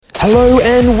Hello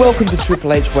and welcome to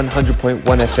Triple H 100.1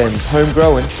 FM's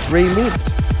Homegrown Relived.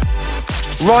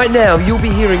 Right now you'll be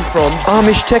hearing from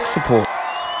Amish Tech Support.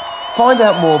 Find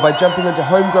out more by jumping onto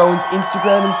Homegrown's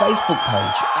Instagram and Facebook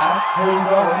page at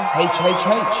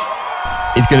HomegrownHHH.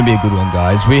 It's going to be a good one,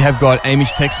 guys. We have got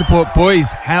Amish Tech Support.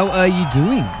 Boys, how are you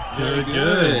doing? Good.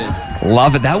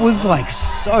 Love it. That was like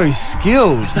so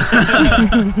skilled.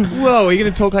 Whoa, are you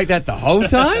going to talk like that the whole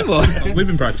time? Or? We've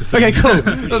been practicing. Okay, cool.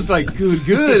 I was like,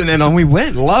 good. And then on we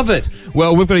went. Love it.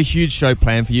 Well, we've got a huge show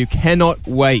planned for you. Cannot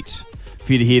wait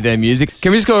for you to hear their music.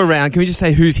 Can we just go around? Can we just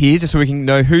say who's here just so we can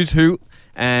know who's who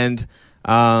and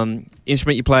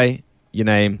instrument you play, your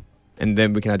name, and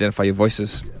then we can identify your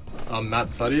voices. I'm Matt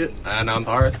Sadiat, and I'm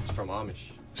guitarist from Amish.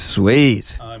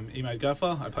 Sweet. I'm Emad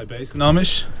Gaffer. I play bass in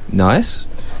Amish. Nice.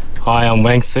 Hi, I'm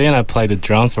Wang Si, and I play the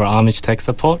drums for Amish Tech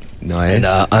Support. Nice. And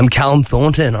I'm Callum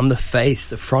Thornton. I'm the face,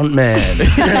 the front man.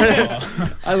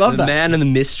 I love the that. man and the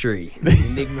mystery. The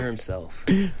enigma himself.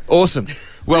 Awesome.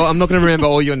 Well, I'm not going to remember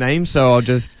all your names, so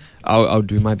I'll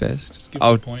do my best. Give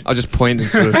us a point. I'll just point and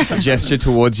sort of gesture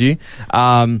towards you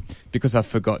because I've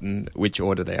forgotten which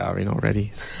order they are in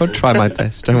already. So I'll try my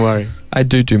best. Don't worry. I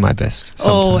do my best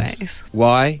sometimes. Always.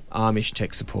 Why Amish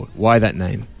Tech Support? Why that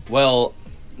name? Well,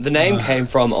 the name came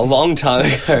from a long time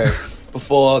ago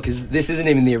before, because this isn't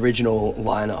even the original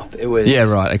lineup. It was... Yeah,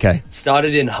 right, okay.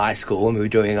 Started in high school when we were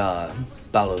doing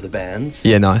Battle of the Bands.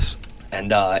 Yeah, nice.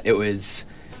 And it was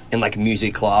in like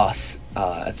music class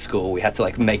at school. We had to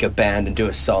like make a band and do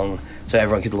a song so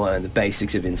everyone could learn the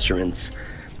basics of instruments.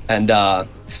 And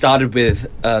started with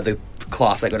the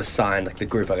class I got assigned, like the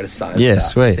group I got assigned. Yeah, that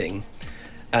sweet. thing.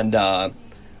 And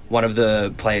one of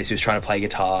the players who was trying to play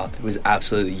guitar was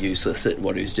absolutely useless at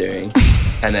what he was doing.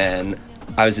 And then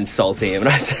I was insulting him, and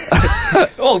I said,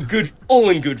 all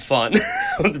in good fun.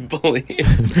 I was bullying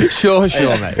him. Sure,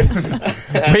 mate.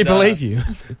 We believe you.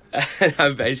 And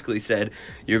I basically said,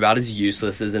 you're about as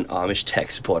useless as an Amish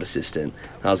tech support assistant.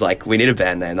 And I was like, we need a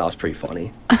band name. That was pretty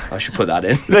funny. I should put that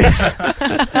in.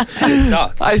 And it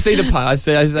stuck. I see the pun. I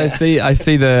see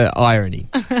the irony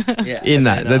Yeah, in and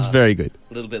that. then, That's very good.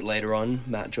 A little bit later on,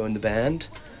 Matt joined the band.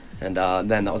 And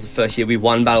then that was the first year we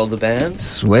won Battle of the Bands.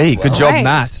 Sweet. Good job, Great.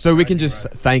 Matt. So we can just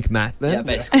thank Matt then? Yeah,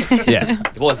 basically. Yeah.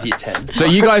 It was year 10. So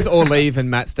you guys all leave and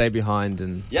Matt stay behind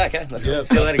and... Yeah, okay. Let's Yeah.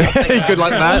 see you later, guys. Good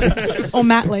luck, Matt. Or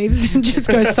Matt leaves and just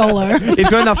goes solo. He's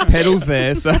got enough pedals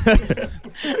there, so...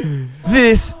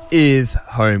 This is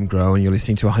Homegrown. You're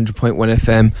listening to 100.1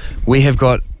 FM. We have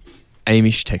got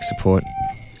Amish Tech Support.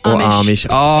 Or Amish.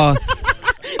 Oh,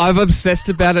 I've obsessed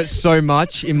about it so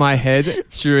much in my head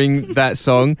during that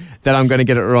song that I'm going to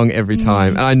get it wrong every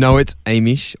time. And I know it's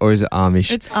Amish, or is it Amish?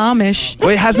 It's Amish. Well,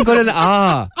 it hasn't got an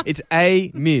R. It's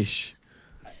Amish.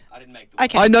 I didn't make the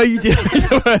Okay. I know you did make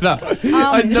the word up.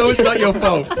 I know it's not your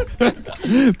fault.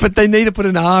 But they need to put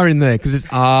an R in there because it's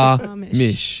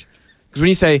Amish. Because when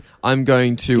you say, I'm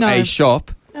going to No. a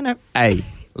shop, No. A.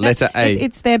 Letter A.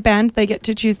 It's their band. They get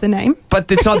to choose the name.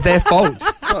 But it's not their fault.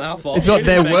 It's not our fault. It's not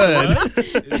their word.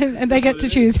 And they get to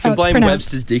choose how You it's blame pronounced.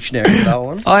 Webster's Dictionary for that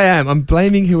one. I am. I'm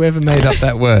blaming whoever made up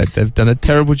that word. They've done a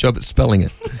terrible job at spelling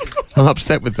it. I'm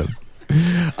upset with them.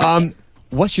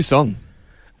 What's your song?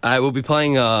 We'll be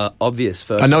playing Obvious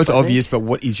first. I know it's I think. obvious, but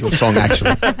what is your song actually?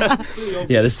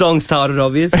 Yeah, the song started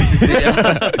Obvious. This is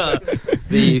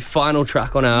the final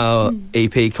track on our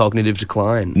EP, Cognitive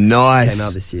Decline. Nice. Came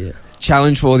out this year.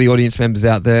 Challenge for all the audience members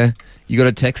out there. You got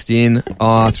to text in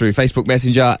through Facebook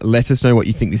Messenger. Let us know what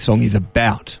you think this song is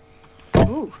about.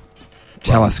 Ooh.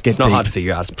 Tell us. Get It's not deep. hard to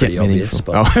figure out. It's pretty Get obvious.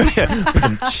 meaningful. But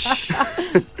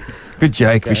Oh. Good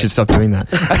joke. We should stop doing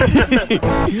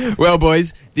that. Well,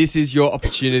 boys, this is your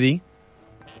opportunity.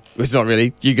 It's not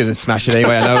really. You're going to smash it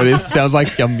anyway. I know it is. Sounds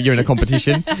like you're in a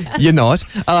competition. You're not.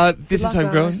 This is luck,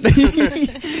 Homegrown. guys.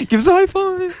 Give us a high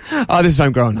five. This is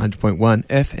Homegrown 100.1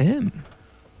 FM.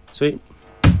 sweet.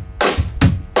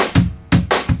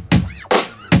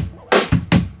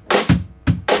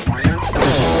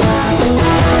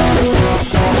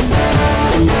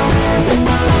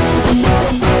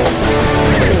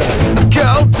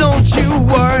 Girl, don't you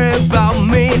worry about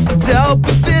me. I've dealt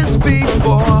with this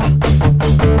before.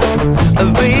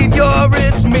 Leave your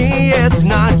it's me, it's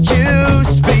not you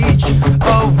speech.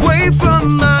 Away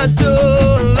from my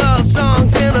door, love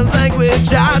songs in a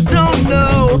language I don't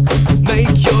know.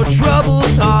 Make your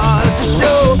troubles hard to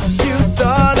show. You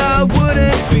thought I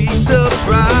wouldn't be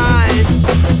surprised.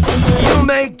 You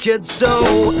make it so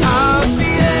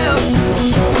obvious.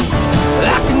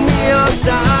 I can be on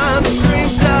time,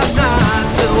 screams at night,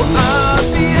 so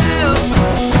obvious.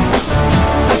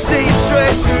 I see it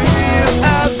straight through you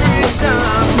every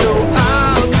time, so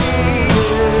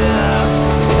obvious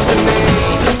to me.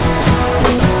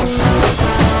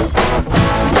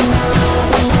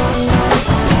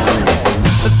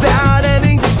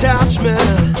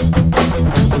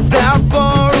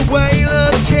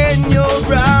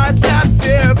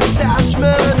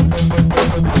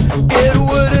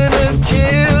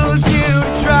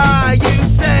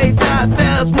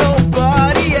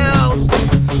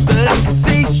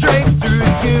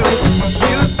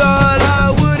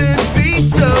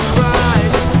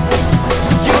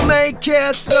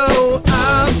 it so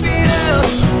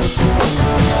obvious,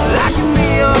 like a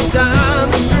neon sign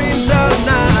that screams out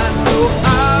night. So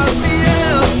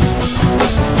obvious,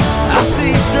 I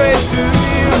see straight through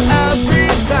you every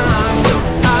time. So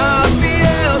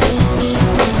obvious,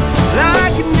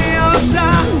 like a neon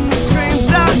sign that screams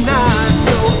out night.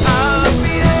 So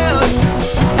obvious,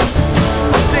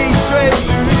 I see straight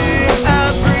through you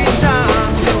every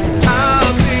time. So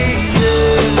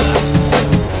obvious,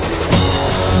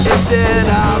 is it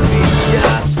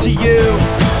obvious to you?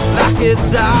 Like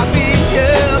it's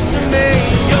obvious to me.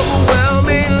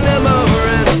 Overwhelming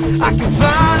limerence, I can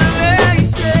finally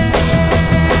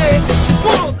say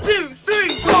 1, 2, 3,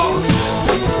 4.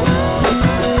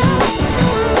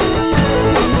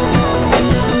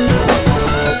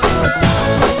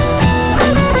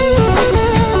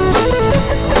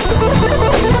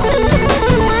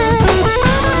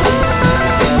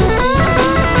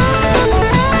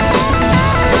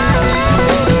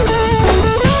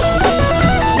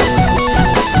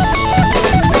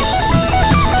 You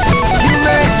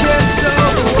make it so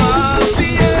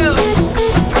obvious,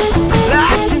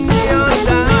 like a neon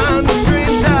sign that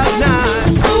screams at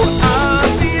night. So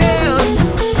obvious,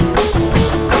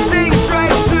 I see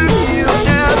straight through you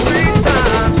every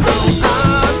time. So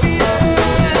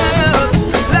obvious,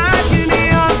 like a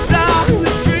neon sign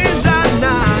that screams at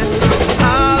night. So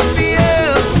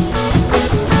obvious,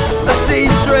 I see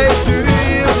straight through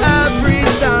you every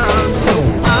time. So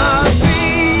obvious.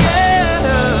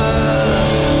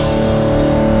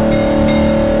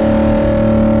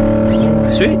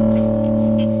 Sweet.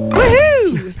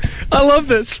 Woohoo! I love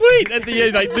that. Sweet. At the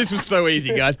end, like, this was so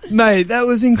easy, guys. Mate, that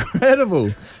was incredible.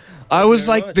 I was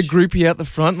like the groupie out the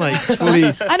front, like fully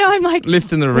I know, I'm like,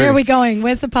 lifting the roof. where are we going?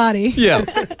 Where's the party? Yeah.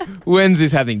 When's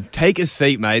this happening? Take a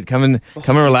seat, mate. Come and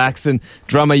relax. And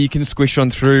drummer, you can squish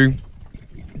on through.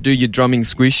 Do your drumming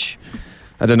squish.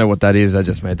 I don't know what that is. I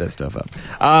just made that stuff up.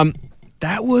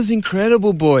 That was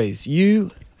incredible, boys.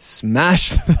 You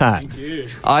smashed that. Thank you.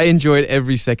 I enjoyed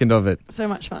every second of it So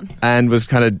much fun. and was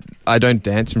kind of, I don't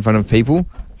dance in front of people,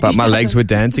 but He my legs doesn't. were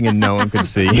dancing and no one could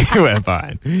see. We're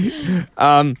fine.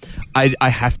 I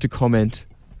have to comment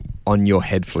on your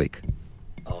head flick.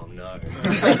 Oh no.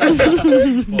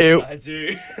 It, I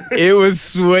do. it was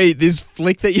sweet. This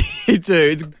flick that you do,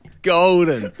 it's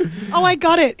golden. Oh, I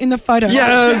got it in the photo.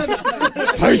 Yes!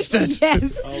 Post it.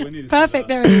 Yes. Oh, we need to see Perfect.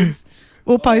 that. There it is.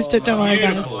 We'll post it. Don't worry,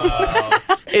 guys. Wow.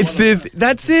 It's this,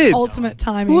 that's it. Ultimate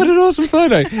timing. What an awesome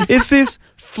photo. It's this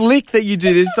flick that you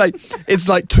do. It's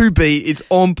like 2 beat. It's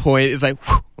on point. It's like,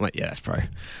 whew. I'm like, yeah, that's pro.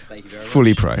 Thank you very much.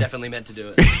 Fully pro. Definitely meant to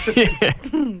do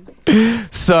it.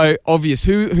 So, obvious.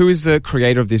 Who is the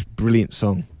creator of this brilliant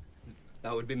song?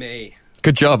 That would be me.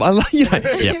 Good job. I love you.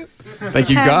 Yeah. Thank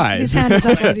you, His guys. hand is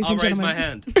up, ladies I'll and raise gentlemen. my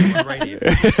hand on radio.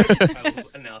 I will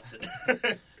announce it.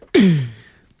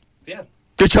 Yeah.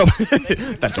 Good job.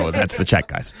 That's all. That's the chat,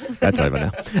 guys. That's over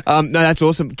now. No, that's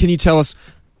awesome. Can you tell us,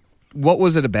 what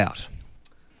was it about?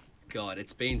 God,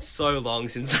 it's been so long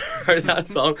since I wrote that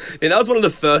song. And that was one of the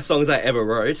first songs I ever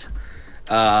wrote.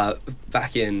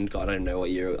 Back in, God, I don't know what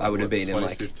year. I would have been in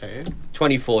like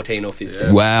 2014 or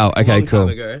 15. Wow. Okay, Long cool. time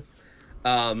ago.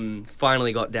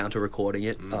 Finally got down to recording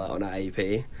it on our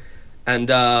EP.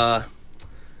 And I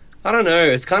don't know,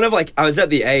 it's kind of like I was at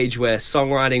the age where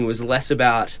songwriting was less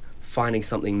about finding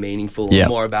something meaningful, Yep.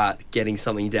 more about getting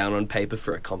something down on paper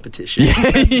for a competition.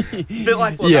 It's a bit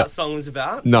like what Yeah. that song was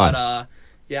about. Nice. But,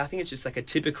 yeah, I think it's just like a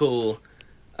typical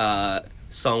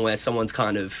song where someone's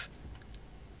kind of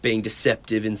being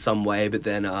deceptive in some way, but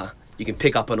then you can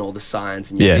pick up on all the signs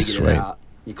and you Yeah, figure sweet. it out.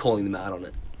 You're calling them out on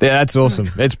it. Yeah, that's awesome.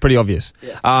 It's pretty obvious.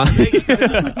 Yeah.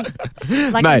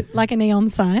 Like, like a neon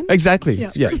sign. Exactly. Yeah.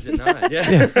 Yeah. Screams at night,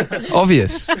 yeah.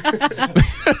 Obvious.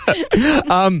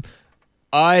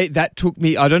 That took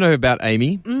me, I don't know about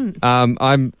Amy. I'm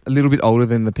a little bit older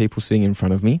than the people sitting in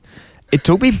front of me. It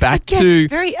took me back Again, to...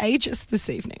 very ageist this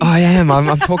evening. I am.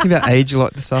 I'm talking about age a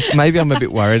lot this stuff. Maybe I'm a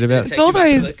bit worried about It's it. all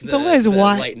Take you those- back to it's all those the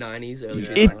white- late 90s, early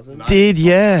It 2000s. did,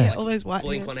 yeah. All those white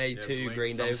Blink hairs. 182,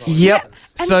 Green Day. vibes. Yep.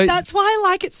 And So that's why I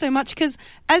like it so much because,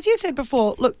 as you said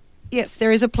before, look, yes,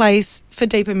 there is a place for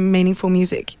deep and meaningful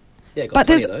music, Yeah, got but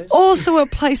plenty there's of those. also a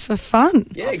place for fun.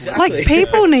 Yeah, exactly. Like,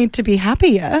 people need to be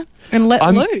happier and let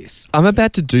I'm- loose. I'm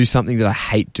about to do something that I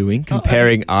hate doing,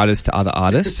 comparing artists to other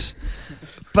artists.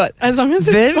 But As long as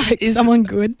there it's like is- someone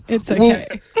good, it's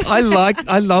okay. well,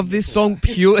 I love this song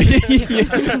purely.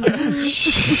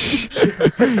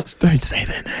 Don't say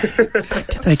their name.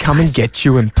 They come and get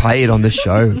you and play it on the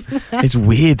show. It's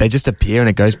weird. They just appear and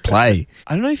it goes play.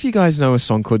 I don't know if you guys know a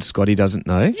song called Scotty Doesn't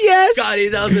Know. Yes. Scotty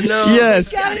doesn't know. Yes.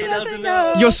 Scotty doesn't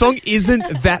know. Your song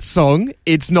isn't that song.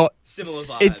 It's not. Similar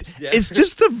vibes. It's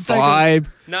just the vibe.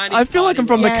 90s I feel like I'm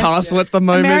from Yes. the castle at the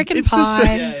moment. American it's just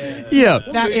Pie. yeah.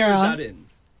 What That movie era. was that in?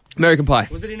 American Pie.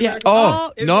 Was it in Yeah. American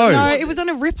Oh, Pie? no. No, it was on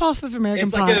a rip-off of American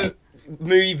It's Pie. like a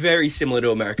movie very similar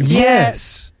to American Pie.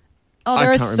 Yes. Oh, I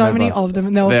there are can't so many remember. of them,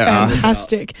 and they were There are.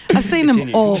 fantastic. I've seen them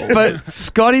Continue. all. But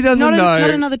Scotty doesn't Not, know. not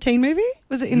another teen movie?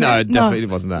 Was it in no, there? it definitely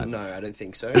wasn't that. No, I don't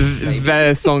think so.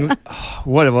 Their song,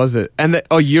 what was it? And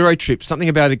Euro Trip. Something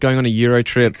about it going on a Euro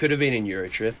trip. Could have been in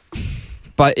Eurotrip.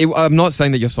 But I'm not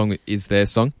saying that your song is their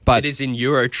song. But It is in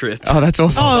Eurotrip. oh, that's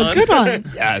awesome. Oh, good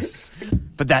one. Yes.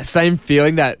 But that same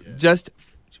feeling that just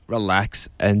relax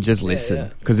and just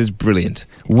listen because it's brilliant.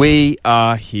 We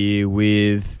are here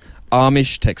with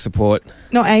Amish Tech Support.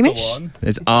 Not Amish? One.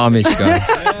 It's Amish, guys.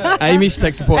 Amish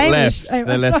Tech Support Amish. left. I'm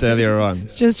They left sorry. earlier on.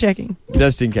 Just checking.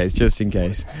 Just in case, just in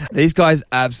case. These guys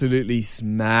absolutely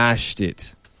smashed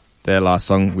it. Their last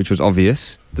song, which was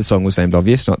Obvious. The song was named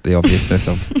Obvious, not the obviousness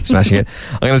of smashing it.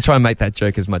 I'm going to try and make that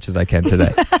joke as much as I can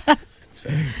today.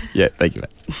 Yeah, thank you,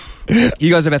 mate.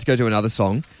 You guys are about to go to another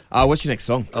song. What's your next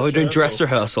song? Oh, we're doing dress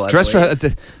rehearsal. I Dress believe.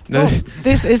 rehearsal. No, Oh,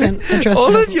 this isn't a dress all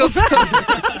of rehearsal. your songs,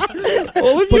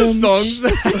 all of your songs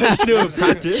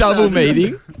double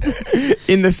meaning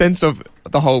in the sense of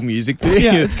the whole music thing.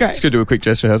 Yeah, it's great. Let's go do a quick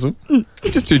dress rehearsal.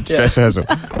 Just do dress rehearsal.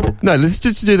 No, let's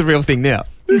just do the real thing now.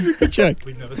 This is a good joke.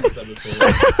 We've never said that before.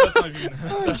 First time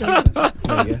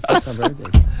even-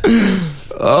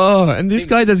 Oh, and this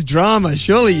guy does drama.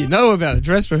 Surely you know about a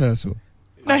dress rehearsal.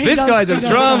 No, he This guy he does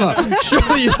drama.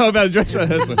 Surely you know about a dress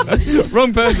rehearsal.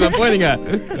 Wrong person I'm pointing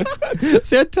at.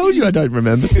 See, I told you I don't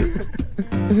remember.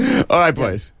 All right,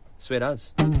 boys. Sweet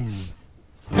as.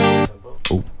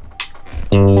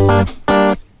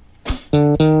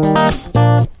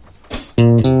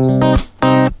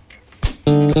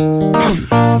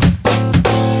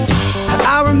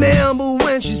 I remember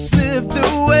when she slipped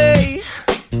away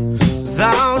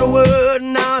without a word,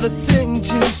 not a thing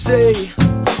to say.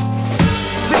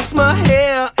 Fix my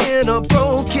hair in a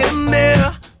broken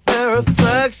mirror that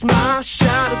reflects my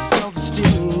shattered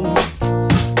self-esteem.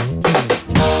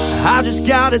 I just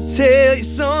gotta tell you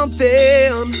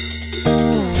something.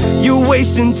 You're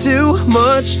wasting too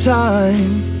much time.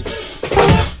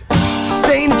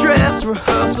 Same dress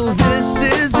rehearsal, this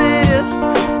is it.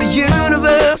 The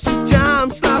universe's time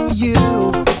slot for you.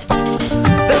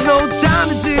 There's no time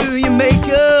to do your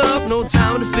makeup, no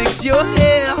time to fix your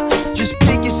hair. Just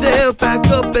pick yourself back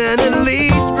up and at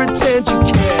least pretend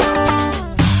you care.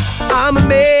 I'm a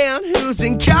man who's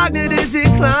in cognitive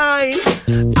decline.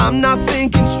 I'm not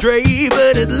thinking straight,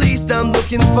 but at least I'm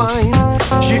looking fine.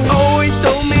 She always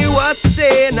told me what to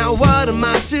say, now what am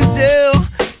I to do?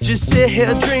 Just sit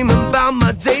here dreaming about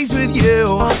my days with you.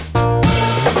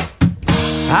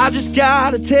 I just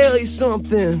gotta tell you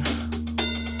something.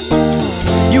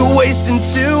 You're wasting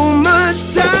too much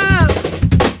time.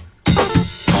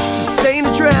 This ain't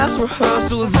a dress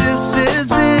rehearsal, this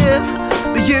is it.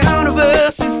 The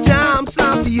universe's time's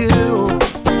not for you.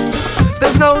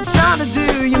 There's no time to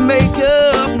do your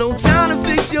makeup, no time to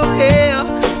fix your hair.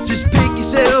 Just pick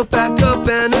yourself back up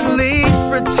and at least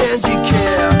pretend you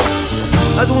care.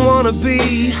 I don't wanna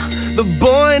be the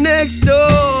boy next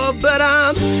door, but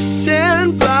I'm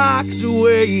 10 blocks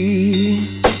away.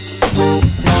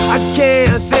 I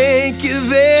can't think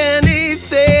of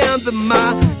anything that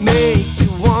might make you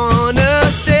wanna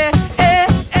stay.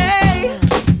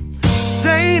 This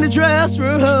ain't a dress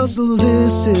rehearsal,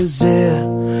 this is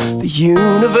it. The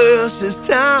universe's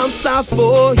time slot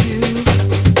for you.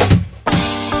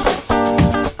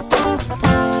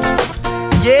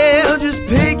 Yeah, just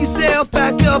pick yourself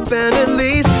back up and at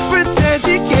least pretend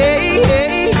you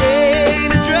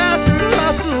can. A dress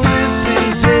rehearsal, this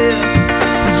is it.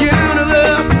 The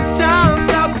universe's time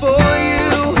slot for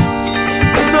you.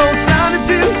 There's no time to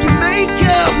do your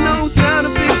makeup, no time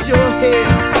to fix your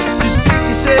hair. Just pick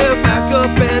yourself back up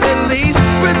and at least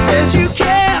pretend you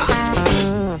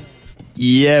care.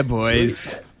 Yeah,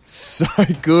 boys. So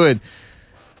good.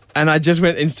 And I just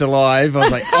went Insta Live. I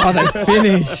was like, oh, they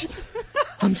finished.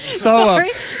 I'm so Sorry, I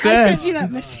upset. sent you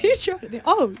that message right there.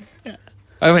 Oh,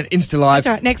 I went Insta Live. that's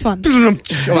all right. Next one. I'm like,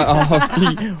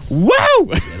 oh,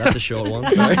 wow! That's a short one,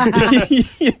 sorry.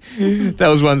 That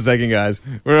was 1 second, guys.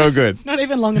 We're all good. It's not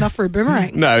even long enough for a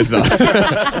boomerang. No, it's not.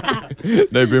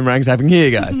 No boomerangs happening here,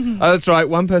 guys. Oh, that's right.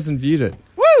 One person viewed it.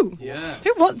 Woo! Yeah.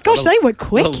 Who? What? Gosh, they were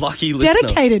quick. what a lucky listener.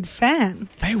 Dedicated fan.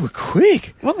 They were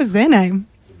quick. What was their name?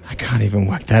 I can't even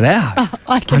work that out.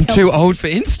 I can I'm help. too old for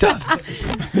Insta.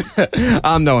 No,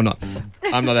 I'm not.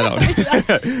 I'm not that old.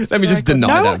 Let me just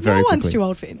deny that very No quickly. one's too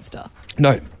old for Insta.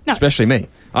 No, especially me.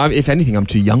 If anything, I'm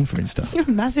too young for Insta. You're a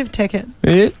massive ticket.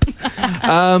 Yeah.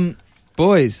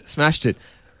 Boys, smashed it.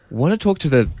 Want to talk to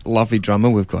the lovely drummer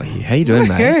we've got here? How you doing,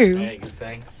 mate? Woohoo. Hey, good,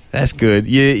 thanks. That's good.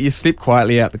 You slip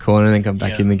quietly out the corner and then come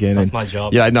back Yeah, in again. that's and my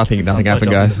job. Yeah, nothing That's my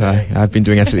happened, job guys. today. I've been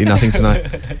doing absolutely nothing tonight.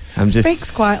 I'm just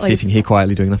Speaks quietly. sitting here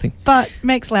quietly doing nothing. But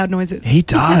makes loud noises. He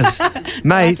does,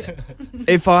 mate.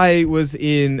 If I was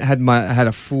had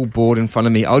a full board in front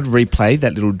of me, I would replay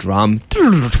that little drum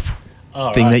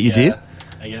Oh, thing right, that you did.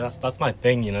 Yeah, that's my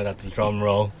thing, that the drum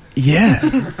roll. Yeah,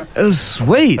 it was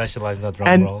sweet. Specialize in that drum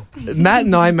And roll. Matt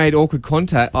and I made eye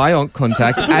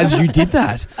contact as you did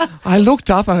that. I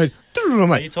looked up, I heard. I'm Are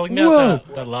like, you talking whoa.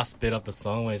 about that last bit of the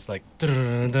song where it's like,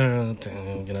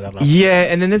 that last Yeah,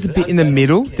 and then there's a bit in the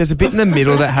middle. There's a bit in the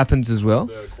middle that happens as well.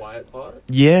 The quiet part?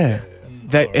 Yeah,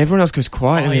 that everyone else goes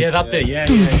quiet. Oh, and yeah, there's- that bit, yeah.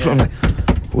 I'm like,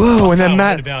 whoa, and then kinda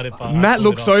Matt worried about it, but I Matt pulled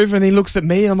looks it off. over and he looks at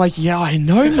me and I'm like, yeah, I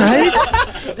know, mate.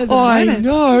 There's a I moment.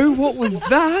 know. What was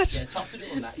that? tough to do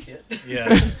on that kit. Yeah,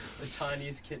 The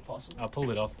tiniest kit possible. I pulled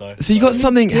it off though. So you got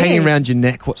something did. hanging around your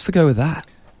neck. What's the go with that?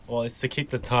 Well, it's to keep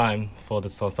the time for the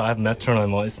song. So I have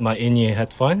metronome on. It's my in-ear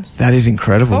headphones. That is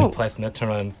incredible. It plays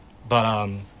metronome. But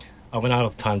I went out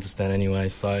of time to stand anyway,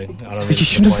 so I don't really... You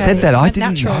shouldn't have said that. I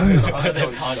didn't Natural. know. No,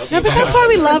 but that's why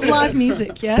we love live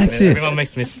music, yeah? That's it. Everyone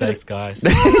makes mistakes, guys.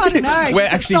 Oh, I don't know. We're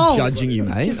Gives it actually soul. judging you,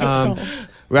 mate. Gives it soul.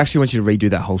 We actually want you to redo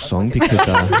that whole song because,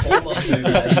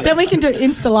 Then we can do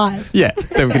Insta Live. yeah,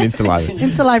 then we can install it.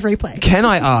 Insta Live replay. Can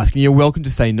I ask, and you're welcome to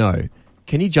say no,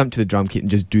 can you jump to the drum kit and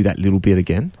just do that little bit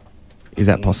again? Is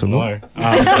that possible? No.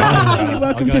 You're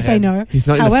welcome to say no. He's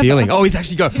not in However, the feeling. Oh, he's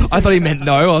actually going. I thought he meant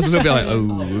no. I was a little bit like,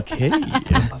 oh, okay.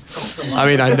 I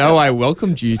mean, I know I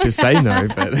welcomed you to say no,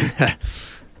 but...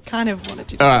 Kind of wanted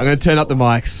to do All right, I'm going to turn up the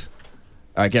mics.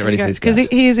 All right, get ready for this, because guys.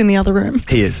 he is in the other room.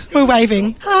 He is. We're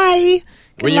waving. Hi.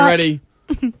 Good When you're luck. ready.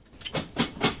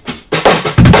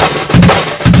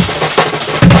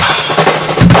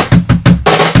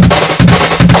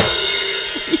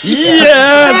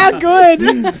 Yeah! How good.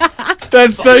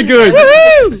 That's so good.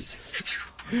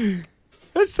 Woohoo!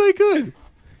 That's so good.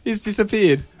 He's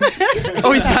disappeared.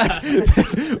 Oh, he's back.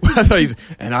 Well, I thought he's...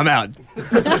 And I'm out.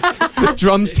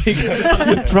 Drumstick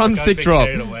drop.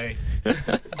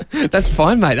 That's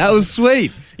fine, mate. That was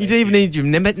sweet. You didn't even need your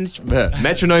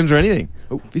metronomes or anything.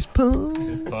 Oh, fist pump.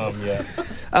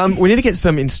 Yeah. We need to get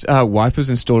some wipers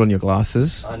installed on your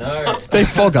glasses. I know. They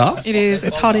fog up. It is.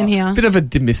 It's hot in here. Bit of a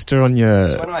demister on your...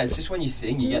 It's just when you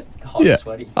sing, you get hot Yeah. and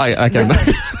sweaty. I can.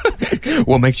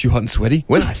 What makes you hot and sweaty?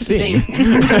 When I sing.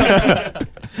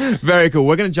 Very cool.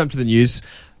 We're going to jump to the news.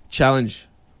 Challenge.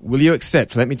 Will you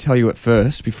accept? Let me tell you at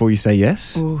first before you say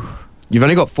yes. Ooh. You've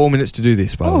only got 4 minutes to do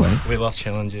this, by the way. We lost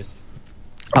challenges.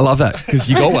 I love that because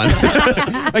you got one.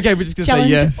 Okay, we're just going to say Challenge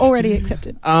yes. already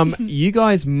accepted. You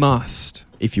guys must,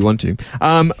 if you want to,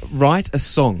 write a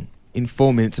song in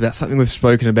 4 minutes about something we've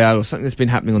spoken about or something that's been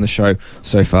happening on the show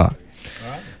so far.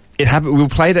 Right. We'll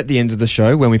play it at the end of the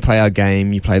show when we play our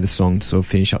game. You play the song to sort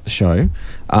of finish up the show.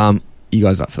 You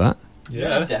guys up for that?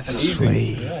 Yeah,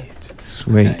 definitely.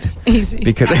 Sweet. Easy.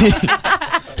 Because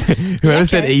whoever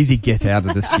said easy, get out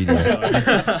of the studio.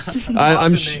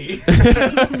 I'm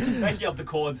Making up the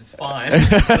chords is fine.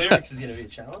 The lyrics is going to be a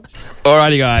challenge.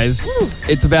 Alrighty, guys.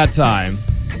 It's about time.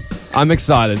 I'm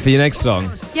excited for your next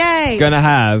song. Yay. Gonna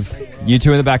have you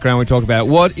two in the background. We talk about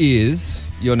what is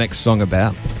your next song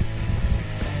about.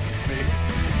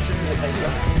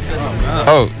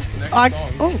 Oh,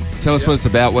 tell us what it's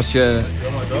about. What's your...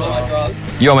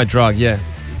 You're My Drug, yeah.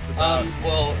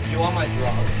 Well, You Are My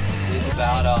Drug is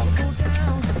about,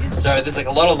 so there's like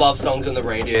a lot of love songs on the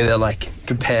radio that like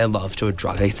compare love to a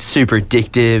drug. Like, it's super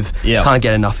addictive, Yeah. can't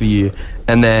get enough of you.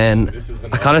 And then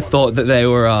I kind of thought that they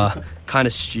were kind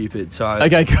of stupid. So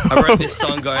Okay, cool. I wrote this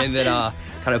song going that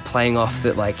kind of playing off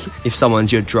that like if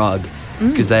someone's your drug,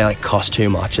 it's because they like cost too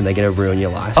much and they're going to ruin your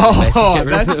life. So basically get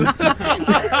rid of them.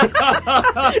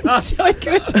 So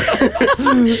good.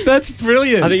 That's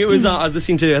brilliant. I think it was, I was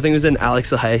listening to, I think it was an Alex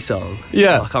LaHaye song.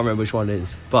 Yeah. I can't remember which one it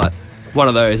is, but one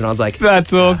of those, and I was like,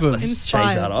 That's awesome. let's Inspired.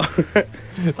 change that up.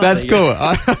 That's There you cool.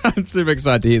 I'm super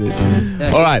excited to hear this.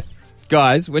 All right,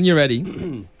 guys, when you're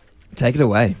ready, take it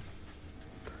away.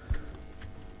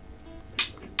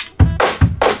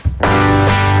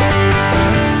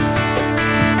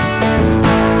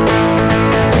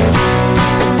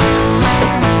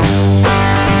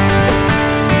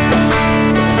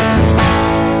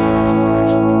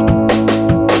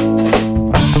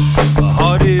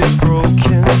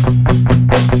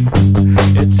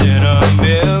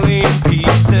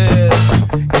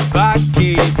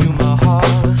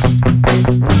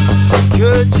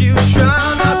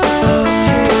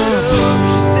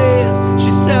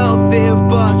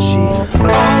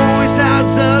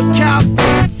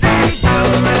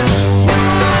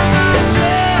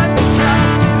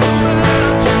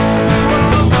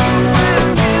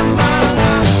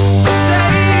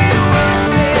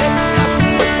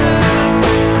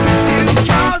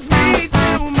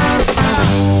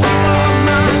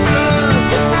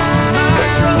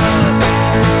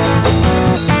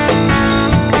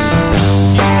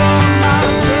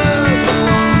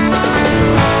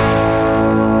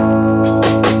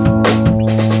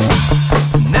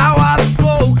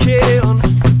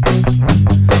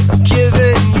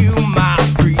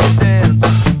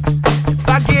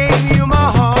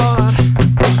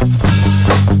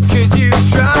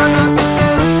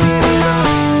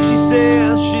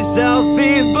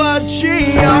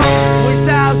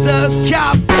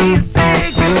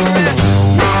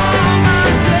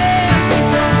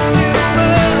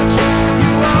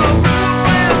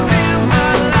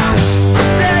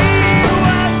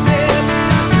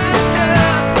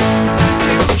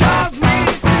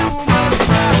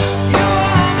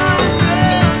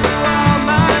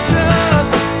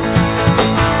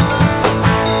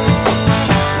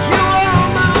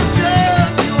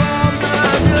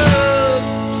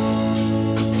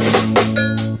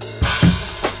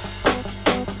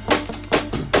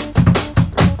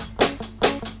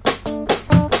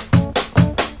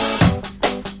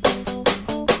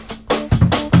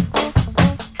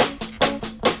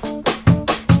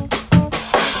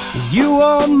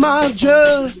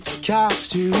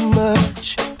 cost too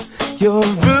much. You're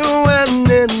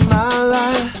ruining my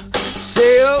life.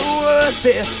 Say you're worth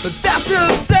it, but that's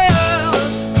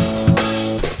absurd.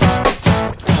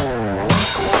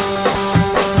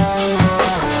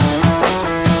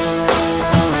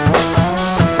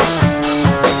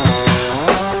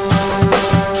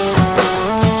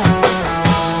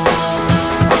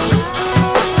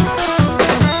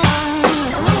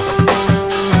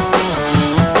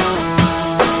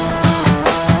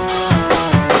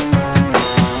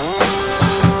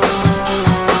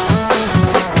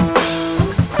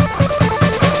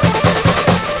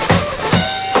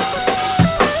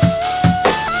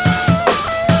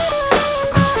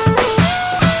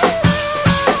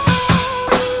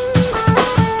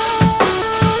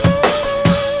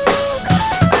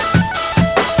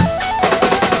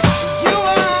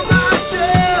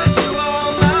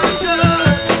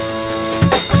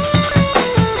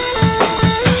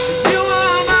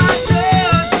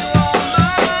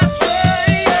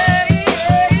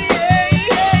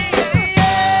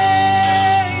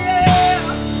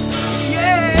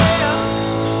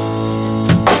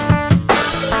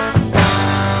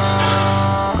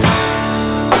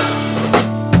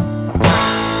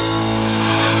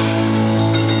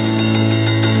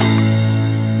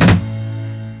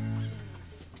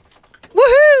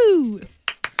 Woohoo!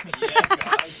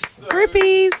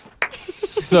 Groupies.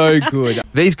 So good.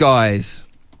 These guys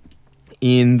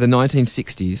in the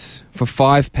 1960s for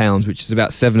 £5, which is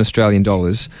about $7 Australian,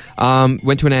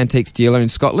 went to an antiques dealer in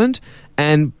Scotland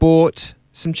and bought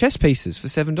some chess pieces for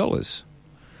 $7.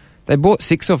 They bought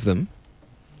 6 of them,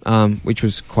 which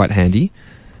was quite handy.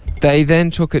 They then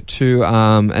took it to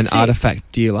an 6.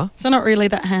 artifact dealer. So not really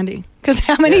that handy. Because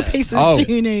how many pieces do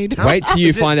you need? Wait till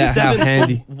you find out how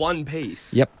handy. One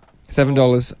piece. Yep,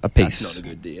 $7 a piece. That's not a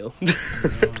good deal.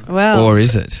 Well, Or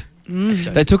is it?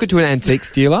 They took it to an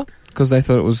antiques dealer because they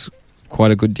thought it was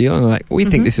quite a good deal. And they're like, we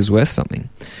think this is worth something.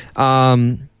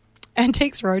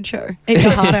 Antiques Roadshow. Eat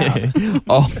your heart out.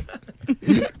 Oh,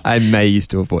 I may used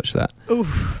to have watched that.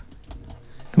 Oof.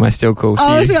 Am I still cool to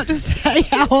I was you? about to say,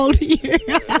 how old are you?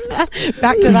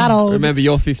 Back to that old Remember,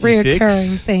 you're 56.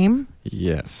 reoccurring theme.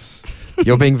 Yes.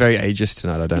 You're being very ageist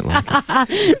tonight. I don't like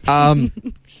it.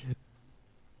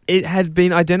 It had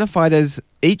been identified as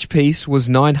each piece was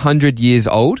 900 years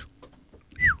old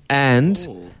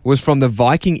and was from the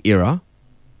Viking era.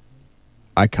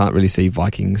 I can't really see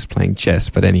Vikings playing chess,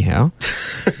 but anyhow.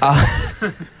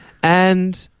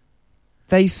 And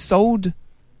they sold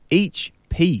each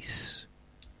piece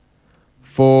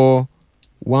for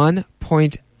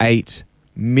 $1.8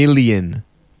 million.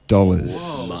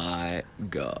 My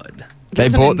God. They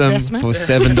That's an bought them investment. for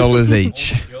 $7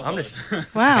 each. I'm just.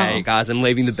 Wow. Hey guys, I'm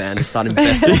leaving the band to start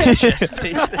investing in chess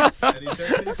pieces.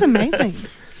 That's amazing.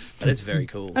 That is very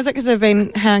cool. Is it because they've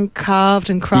been hand carved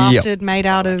and crafted, made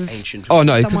out of... Ancient. Oh,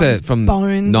 no, it's because they're someone's from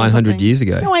bones or 900 something? years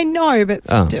ago. No, I know, but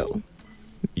Oh. still.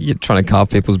 You're trying to carve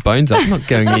people's bones up. I'm not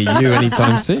going near you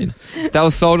anytime soon. That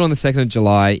was sold on the 2nd of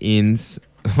July in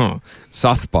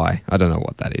Southby. I don't know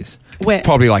what that is. Where?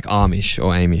 Probably like Amish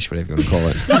or Amish, whatever you want to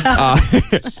call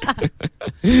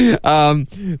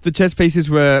it. The chess pieces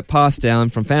were passed down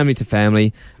from family to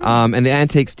family, and the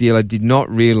antiques dealer did not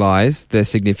realise their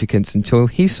significance until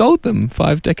he sold them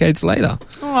 5 decades later,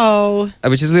 Oh.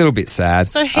 which is a little bit sad.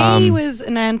 So he was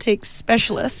an antique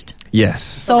specialist, Yes.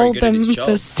 sold very good at them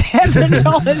his for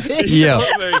job. $7 each. Yeah.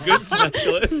 Not very good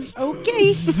specialist.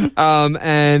 Okay.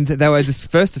 And they were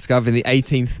first discovered in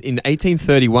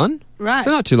 1831. Right.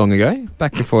 So not too long ago,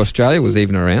 back before Australia was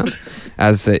even around,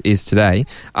 as it is today.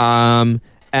 And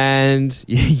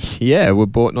yeah, were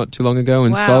bought not too long ago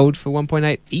and Wow. sold for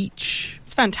 1.8 each.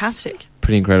 It's fantastic.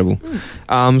 Pretty incredible.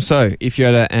 So if you're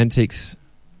at an antiques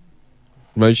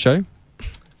roadshow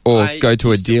or I go to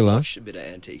a used dealer, watch a bit of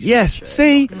antiques. yes, roadshow,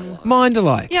 see, not gonna lie. mind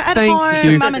alike. Yeah, at Thank home,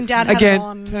 you. mum and dad had Again, it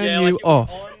on. turn Yeah, you like it was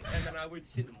off. on, and then I would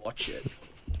sit and watch it,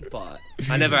 but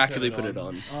I never actively put it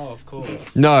on. Oh, of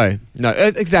course. No,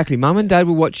 exactly. Mum and dad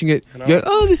were watching it. And I Go, would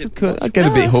oh, this is sit and good. watch I it. get a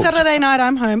bit hooked. Saturday night,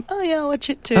 I'm home. Oh, yeah, I'll watch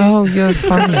it too. Oh, you're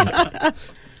funny.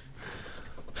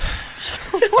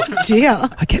 Dear.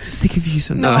 I get sick of you.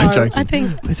 No, I'm joking. I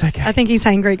think It's okay. he's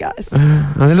hangry, guys.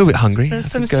 I'm a little bit hungry. There's I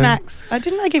some could go- snacks.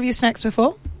 Didn't I give you snacks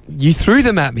before? You threw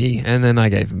them at me, and then I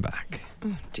gave them back.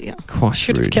 Oh, dear. Quite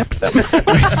Should have rude. kept them.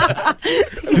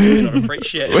 Not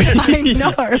appreciate it. I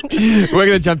know. We're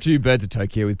going to jump to Birds of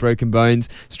Tokyo with Broken Bones.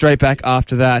 Straight back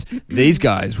after that, these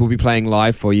guys will be playing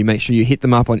live for you. Make sure you hit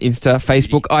them up on Insta,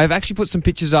 Facebook. I've actually put some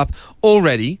pictures up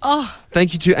already. Oh,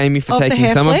 Thank you to Amy for Of the taking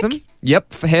hair some flick? of them.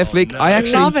 Yep, for hair flick. no. I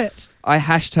actually Love it. I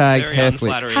hashtagged Very hair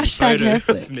flick. unflattering Hashtag photo hair of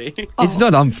flick. me. It's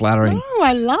not unflattering. Oh,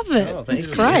 I love it. Oh, It's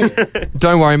thanks. great.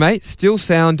 Don't worry, mate.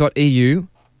 Stillsound.eu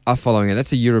are following it.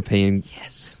 That's a European.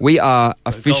 Yes. We are Go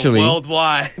officially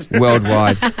worldwide.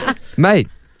 worldwide. Mate,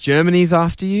 Germany's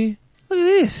after you. Look at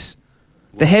this.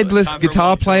 The headless time for a guitar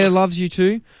monitor. player loves you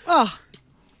too. Oh,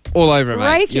 All over it, mate.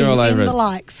 raking You're all in over the it.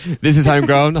 likes. This is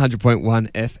Homegrown,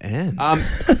 100.1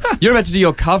 FM. You're about to do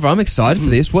your cover. I'm excited for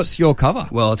this. What's your cover?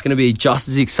 Well, it's going to be just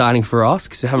as exciting for us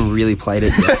because we haven't really played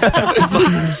it yet.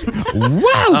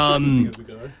 Wow.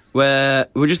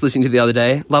 we're just listening to it the other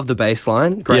day. Love the bass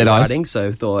line. Great Yeah, nice. writing.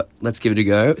 So thought, let's give it a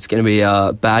go. It's going to be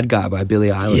Bad Guy by Billie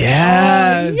Eilish.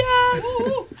 Yes.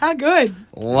 Yes. How good.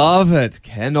 Love it.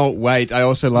 Cannot wait. I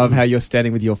also love how you're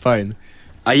standing with your phone.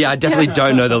 Yeah, I definitely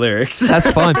don't know the lyrics. That's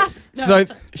fine. So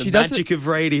she The does magic of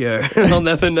radio. I'll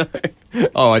never know.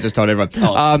 Oh, I just told everyone.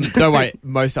 Oh. Don't worry.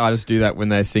 Most artists do that when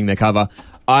they sing their cover.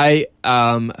 I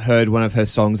heard one of her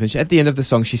songs, and at the end of the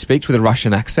song, she speaks with a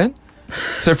Russian accent.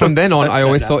 So from then on, I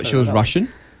always thought she was Russian.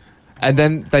 And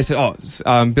then they said,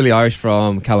 Billie Eilish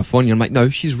from California. I'm like, no,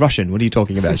 she's Russian. What are you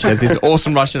talking about? She has this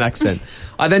awesome Russian accent.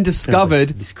 I then discovered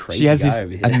this crazy she has guy this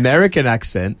over here. American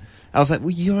accent. I was like, well,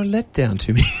 you're a letdown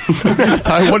to me.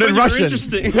 I wanted Russian.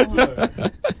 Interesting.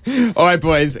 All right,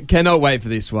 boys. Cannot wait for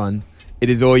this one. It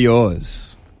is all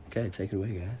yours. Okay, take it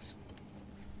away, guys.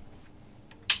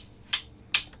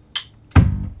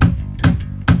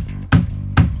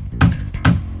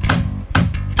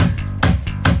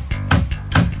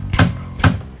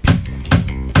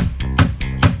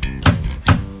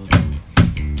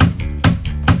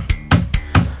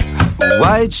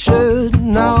 White shirt,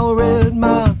 now red,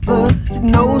 my blood,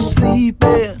 no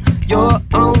sleeping. You're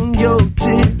on your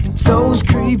tiptoes,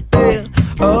 creeping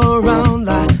around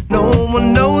like no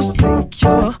one knows. Think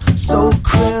you're so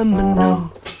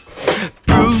criminal.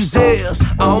 Bruises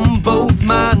on both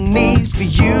my knees for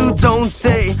you. Don't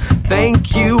say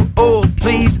thank you or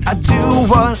please. I do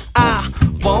what I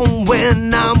want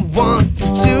when I want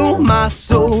to. My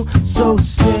soul so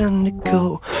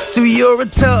cynical. So you're a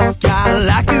tough guy,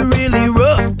 like a really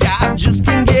rough guy. Just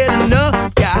can't get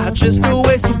enough guy, just a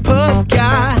way so puff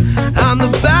guy. I'm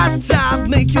the bad type,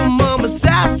 make your mama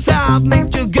sad type,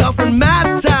 make your girlfriend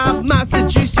mad type, might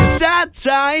seduce you sad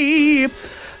type.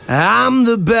 I'm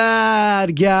the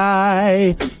bad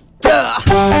guy. Duh.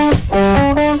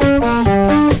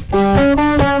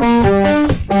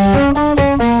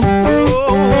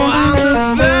 Oh, I'm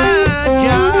the bad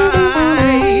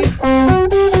guy.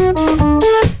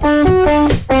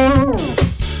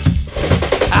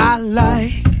 I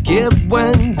like it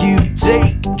when you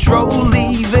take control,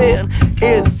 leaving.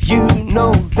 If you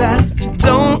know that you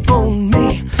don't own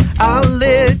me, I'll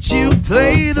let you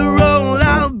play the role.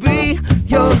 I'll be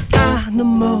your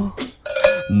animal.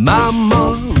 My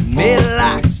mommy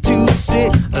likes to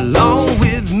sing along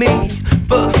with me,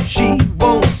 but she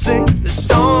won't sing the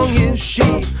song if she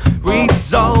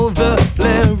reads all the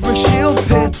lyrics. She'll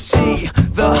pity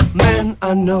the man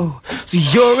I know. So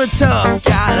you're a tough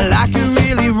guy, like a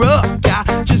really rough guy.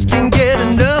 Just can't get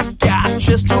enough guy,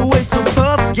 just a waste of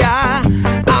puff guy.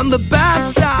 I'm the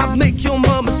bad type, make your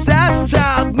mama sad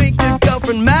type, make your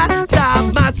girlfriend mad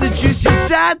type, might seduce you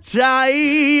sad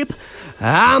type.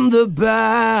 I'm the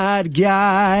bad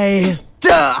guy.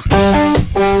 Duh.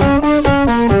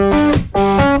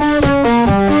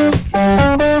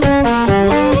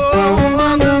 Oh,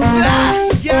 I'm the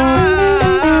bad guy.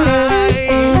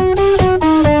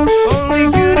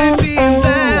 Only good at being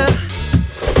bad.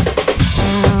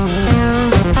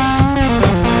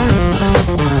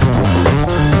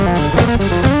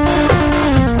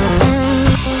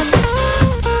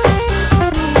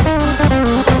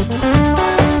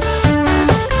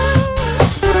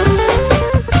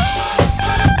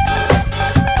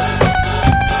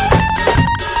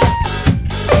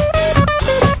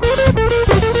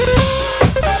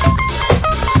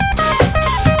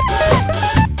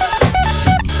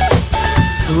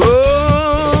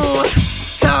 Oh,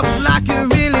 tough like a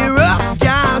really rough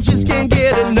guy. Just can't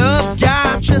get enough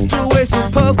guy. Just a waste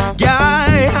of puff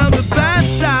guy. I'm the bad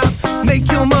type, make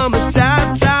your mama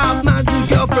sad type, might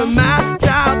do girlfriend mad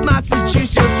type, might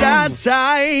seduce your dad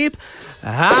type.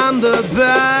 I'm the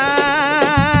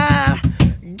bad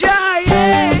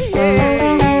guy.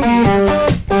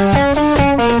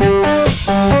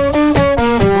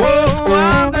 Oh,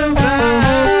 I'm the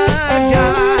bad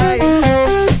guy.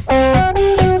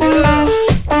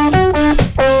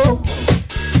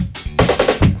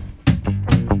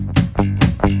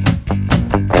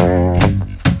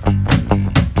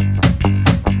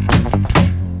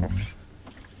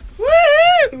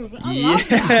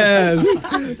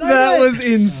 Yes. That was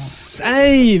insane.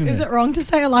 insane. Is it wrong to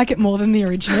say I like it more than the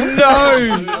original?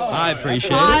 No. I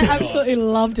appreciate I absolutely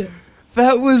loved it.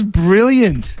 That was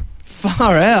brilliant.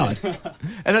 Far out.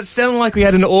 And it sounded like we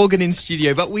had an organ in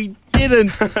studio, but we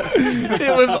didn't.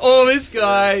 It was all this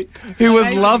guy who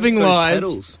was loving life.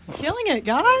 Killing it,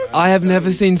 guys. I have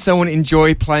never seen someone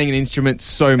enjoy playing an instrument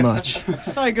so much.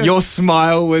 So good. Your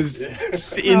smile was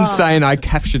insane. I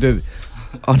captured it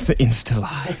on the Insta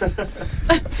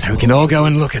Live. So we can all go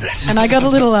and look at it. And I got a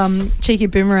little cheeky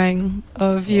boomerang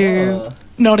of you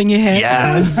nodding your head.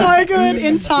 Yes. It was so good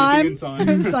in time. It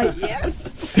was like,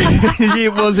 yes.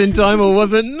 It was in time, or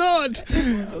was it not?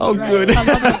 Oh, great. good. I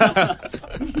love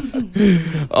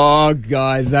it. Oh,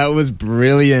 guys, that was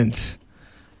brilliant.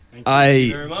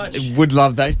 I very much. would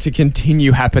love that to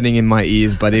continue happening in my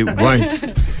ears, but it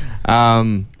won't.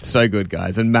 So good,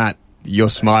 guys. And Matt, your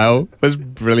smile was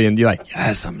brilliant. You're like,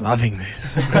 yes, I'm loving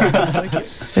this.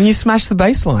 And you smashed the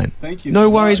bass line. Thank you. No so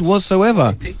worries much.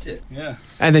 whatsoever. Picked it. Yeah.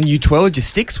 And then you twirled your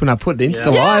sticks when I put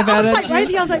Insta Live I out was at like,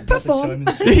 wavy. I was like, perform.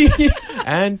 you.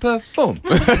 And perform.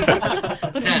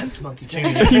 Dance, monkey.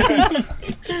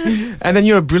 And then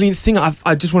you're a brilliant singer.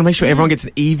 I just want to make sure everyone gets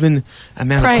an even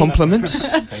amount Praise. of compliments.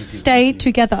 Stay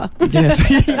together.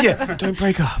 Yes. Yeah. Don't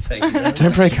break up.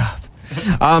 Don't break up.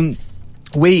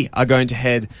 We are going to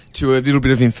head to a little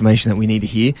bit of information that we need to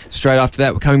hear. Straight after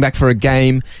that, we're coming back for a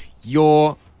game.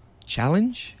 Your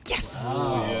challenge? Yes.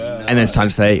 And then it's time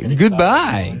to say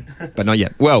goodbye. But not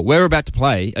yet. Well, we're about to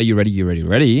play. Are you ready? You ready?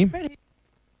 Ready?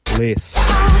 List.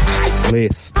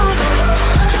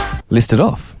 List it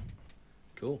off.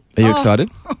 Cool. Are you excited?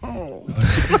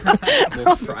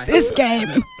 This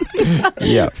game.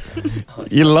 Yeah.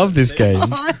 You love this game.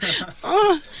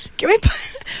 Can we play?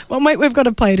 Well, wait, we've got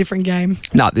to play a different game.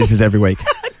 No, this is every week.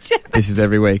 This is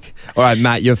every week. All right,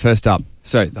 Matt, you're first up.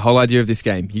 So, the whole idea of this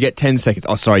game, you get 10 seconds.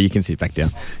 Oh, sorry, you can sit back down.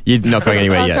 You're not going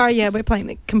anywhere yet. Sorry, yeah, we're playing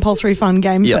the compulsory fun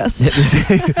game Yeah. first.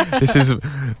 This is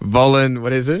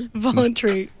what is it?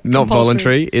 Voluntary. Not compulsory.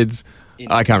 voluntary. It's,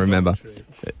 I can't remember.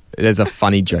 There's a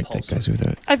funny joke that goes with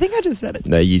it. I think I just said it.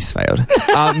 No, you failed.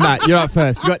 Matt, you're up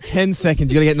first. You've got 10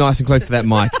 seconds. You've got to get nice and close to that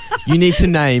mic. You need to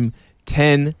name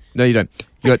 10... No, you don't.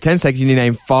 You've got 10 seconds. You need to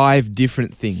name 5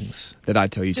 different things that I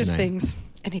tell you Just to name. things.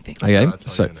 Anything. Okay?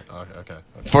 So,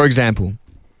 for example,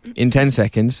 in 10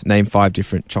 seconds, name 5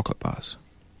 different chocolate bars.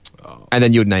 And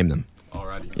then you would name them.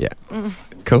 Alrighty. Yeah.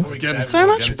 Cool. So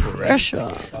much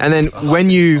pressure. And then when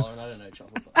you...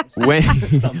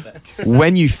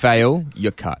 when you fail,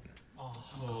 you're cut.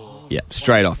 Yeah,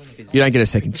 straight off. You don't get a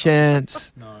second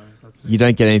chance. You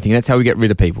don't get anything. That's how we get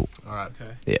rid of people. Alright.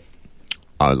 Okay. Yeah.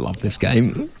 I love this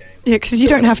game. Yeah, because you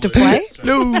don't have to play.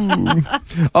 No.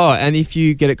 Oh, and if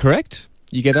you get it correct,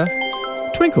 you get a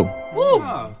twinkle.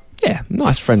 Oh. Yeah,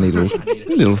 nice, friendly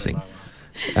little thing.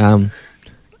 I'm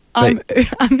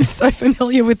so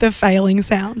familiar with the failing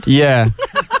sound. Yeah.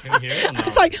 Can you hear it or not?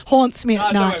 It's like haunts me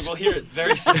at night. We'll hear it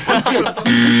very soon.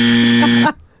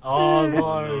 Oh,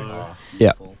 no.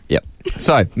 Yep.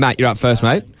 So, Matt, you're up first,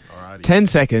 mate. Alrighty. 10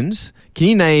 seconds. Can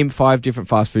you name 5 different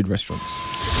fast food restaurants?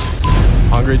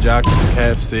 Hungry Jack's,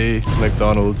 KFC,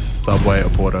 McDonald's, Subway,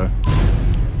 Porto.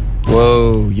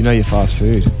 Whoa, you know your fast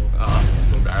food.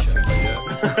 Embarrassing, but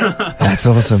yeah. That's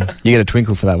awesome. You get a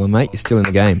twinkle for that one, mate. You're still in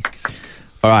the game.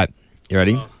 All right, you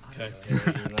ready? Okay.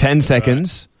 10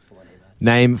 seconds.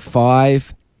 Name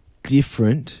 5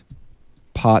 different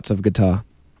parts of a guitar.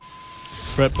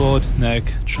 Fretboard,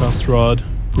 neck, truss rod,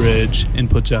 bridge,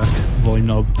 input jack, volume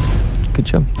knob. Good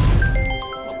job.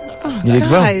 Oh, You did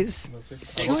well. guys,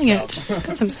 killing it.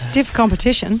 Got some stiff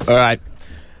competition. All right.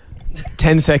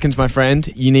 10 seconds, my friend.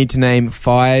 You need to name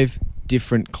 5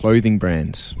 different clothing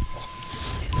brands.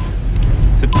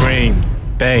 Supreme,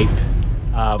 Bape,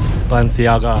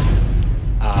 Balenciaga,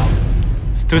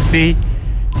 Stussy.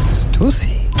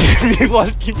 Stussy.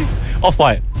 Give me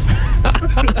Off-White.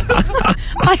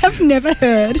 I have never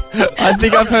heard I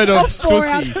think I've heard of of 4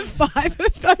 out Stussy. of 5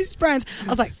 of those brands. I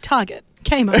was like, Target,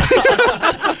 Kmart,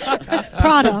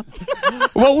 Prada.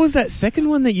 What was that second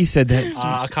one that you said? That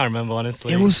I can't remember,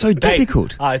 honestly. it was so Bape.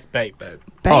 difficult. It's Bape. Babe.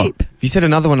 Oh, you said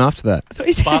another one after that. I thought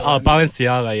you said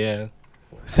Balenciaga, yeah.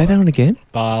 Say that one again.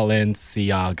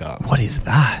 Balenciaga. What is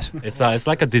that? It's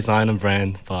like a designer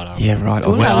brand, but Yeah, right.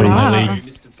 it's way out of Obviously, my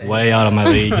league. Way out of my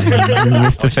league.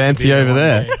 Mr. Fancy over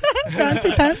there.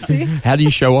 fancy, fancy. How do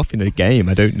you show off in a game?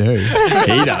 I don't know.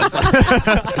 He does.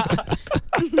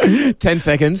 10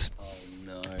 seconds.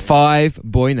 5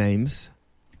 boy names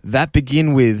that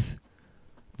begin with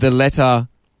the letter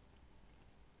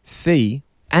C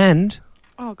and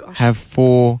Oh, gosh. have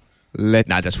 4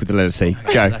 just with the letter C.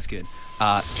 Go. That's good.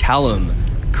 Callum,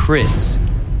 Chris,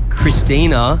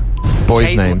 Christina. Boys'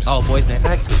 Caitlin- names. Oh, boys' names.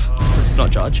 Let's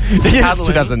not judge. Yeah, it's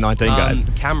 2019, guys.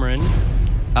 Cameron.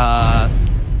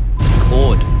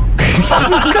 Claude.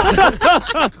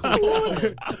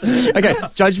 Okay,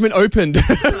 judgment opened.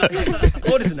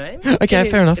 Claude is a name. Okay,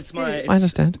 fair enough. I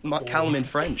understand. Callum in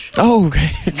French. Oh, okay.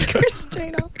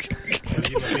 Christina.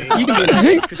 You can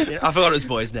be Christina. I forgot his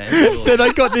boy's name. Then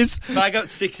I got this. But I got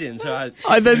 6 in, so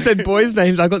I then said boys'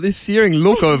 names. I got this searing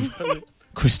look of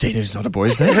Christina is not a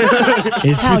boy's name.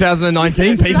 It's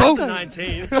 2019, people.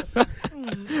 19.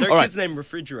 Their All right. kid's name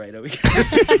Refrigerator.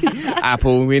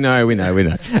 Apple, we know.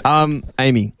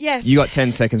 Amy. Yes. You got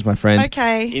 10 seconds, my friend.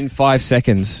 Okay. In 5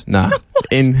 seconds. No.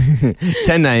 In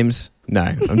 10 names. No.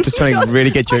 I'm just trying to really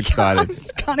get you excited. I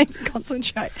just can't even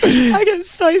concentrate. I get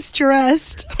so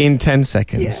stressed. In 10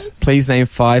 seconds. Yes. Please name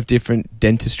 5 different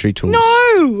dentistry tools.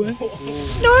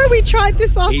 No, we tried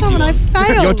this last time and I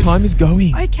failed. Your time is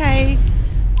going. Okay.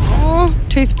 Oh,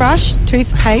 toothbrush,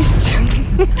 toothpaste,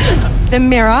 the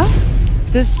mirror,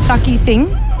 the sucky thing.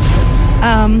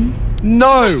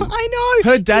 No. I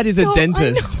know. Her dad is a Stop,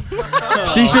 dentist.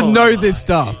 She should know this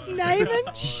stuff. Name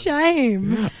and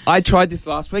shame. I tried this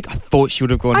last week. I thought she would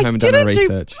have gone home and done her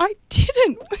research. I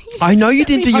didn't. I know you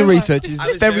didn't do your homework. research. It's I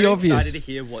was very obvious. excited to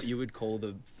hear what you would call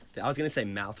I was going to say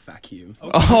mouth vacuum. Oh,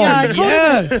 I called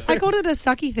yes. I called it a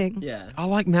sucky thing. Yeah. I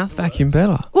like mouth vacuum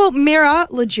better. Well, mirror,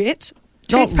 legit.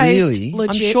 Not Toothpaste, really. I'm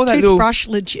legit. sure that Toothbrush,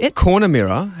 legit. Corner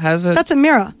mirror has a... That's a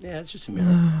mirror. Yeah, it's just a mirror.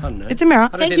 I don't know. It's a mirror. I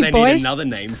don't Thank think you, they boys. need another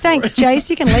name for Thanks, it. Jace.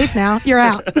 You can leave now. You're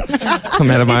out.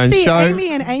 I'm out of my own It's the show.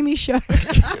 Amy and Amy show.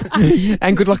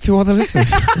 And good luck to all the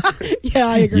listeners. Yeah,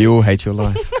 I agree. You will hate your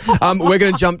life. We're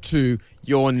going to jump to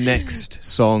your next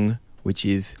song, which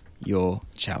is your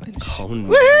challenge. Oh,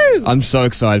 no. Woohoo! I'm so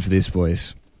excited for this,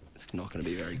 boys. It's not going to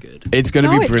be very good. It's going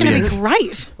to No, be it's going brilliant. to be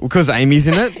great. Because Amy's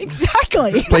in it.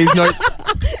 Exactly. Please note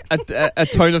a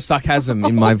tone of sarcasm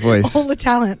in my voice. All the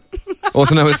talent.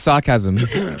 Also known as sarcasm.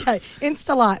 Okay,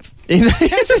 Insta Live.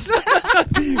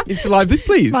 It's live this,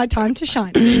 please. It's my time to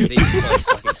shine. These close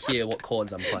so I can hear what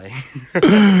chords I'm playing.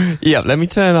 Yeah, let me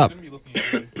turn up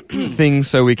things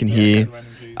so we can hear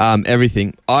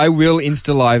everything. I will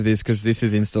Insta Live this because this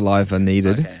is Insta Live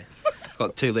needed. Okay. I've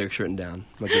got 2 lyrics written down.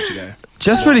 We're good to go.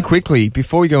 Just really quickly,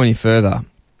 before we go any further,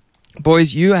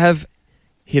 boys, you have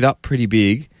hit up pretty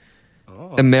big.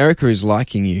 Oh. America is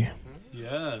liking you.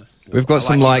 Yes. We've got I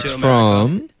some like likes you too, America.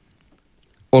 from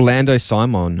Orlando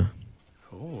Simon.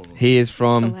 Oh. He is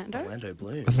from... Orlando? Orlando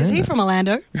Bloom. Is he from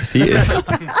Orlando? Yes, he is.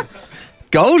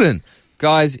 Golden.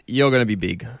 Guys, you're going to be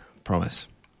big. Promise.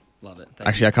 Love it. Thank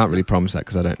Actually, I can't really promise that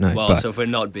because I don't know. Well, but so if we're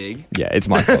not big, yeah, it's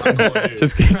my fault.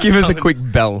 Just give us a quick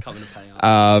bell. coming to pay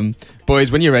up.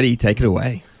 Boys, when you're ready, take it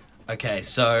away. Okay,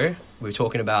 so we were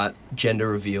talking about gender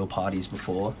reveal parties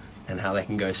before and how they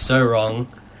can go so wrong.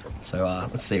 So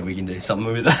let's see if we can do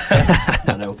something with that.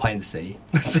 I know we're playing C.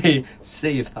 Let's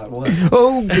see if that works.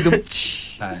 Oh,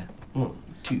 Okay, 1,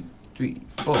 2, 3,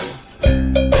 4.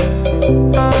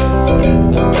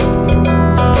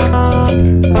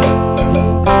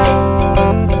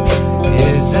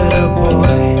 Is it a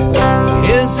boy?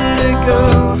 Is it a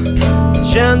girl?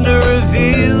 Gender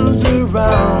reveals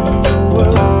around the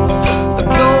world are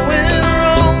going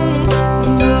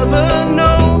wrong. Never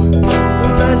know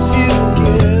unless you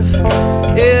give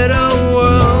it a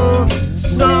whirl.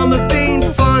 Some have been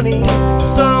funny,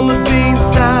 some have been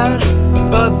sad,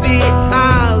 but the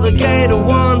alligator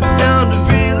one sounded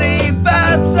really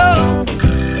bad. So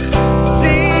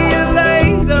see you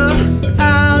later,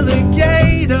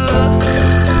 alligator.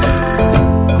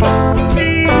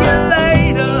 See you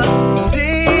later,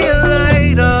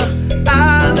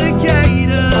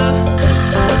 alligator.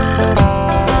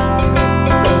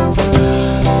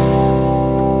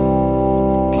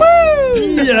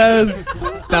 Yes.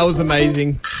 That was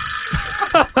amazing.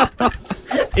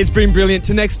 It's been brilliant.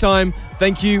 Till next time,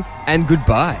 thank you and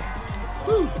goodbye.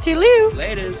 Toodaloo.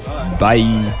 Laters. Bye.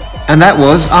 And that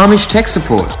was Amish Tech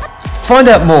Support. Find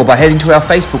out more by heading to our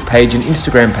Facebook page and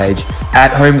Instagram page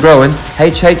at Homegrown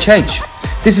HHH.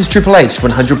 This is Triple H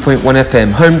 100.1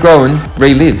 FM, Homegrown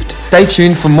Relived. Stay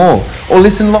tuned for more or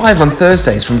listen live on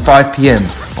Thursdays from 5 p.m.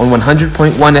 on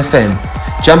 100.1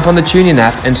 FM. Jump on the TuneIn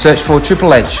app and search for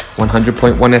Triple H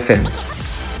 100.1 FM.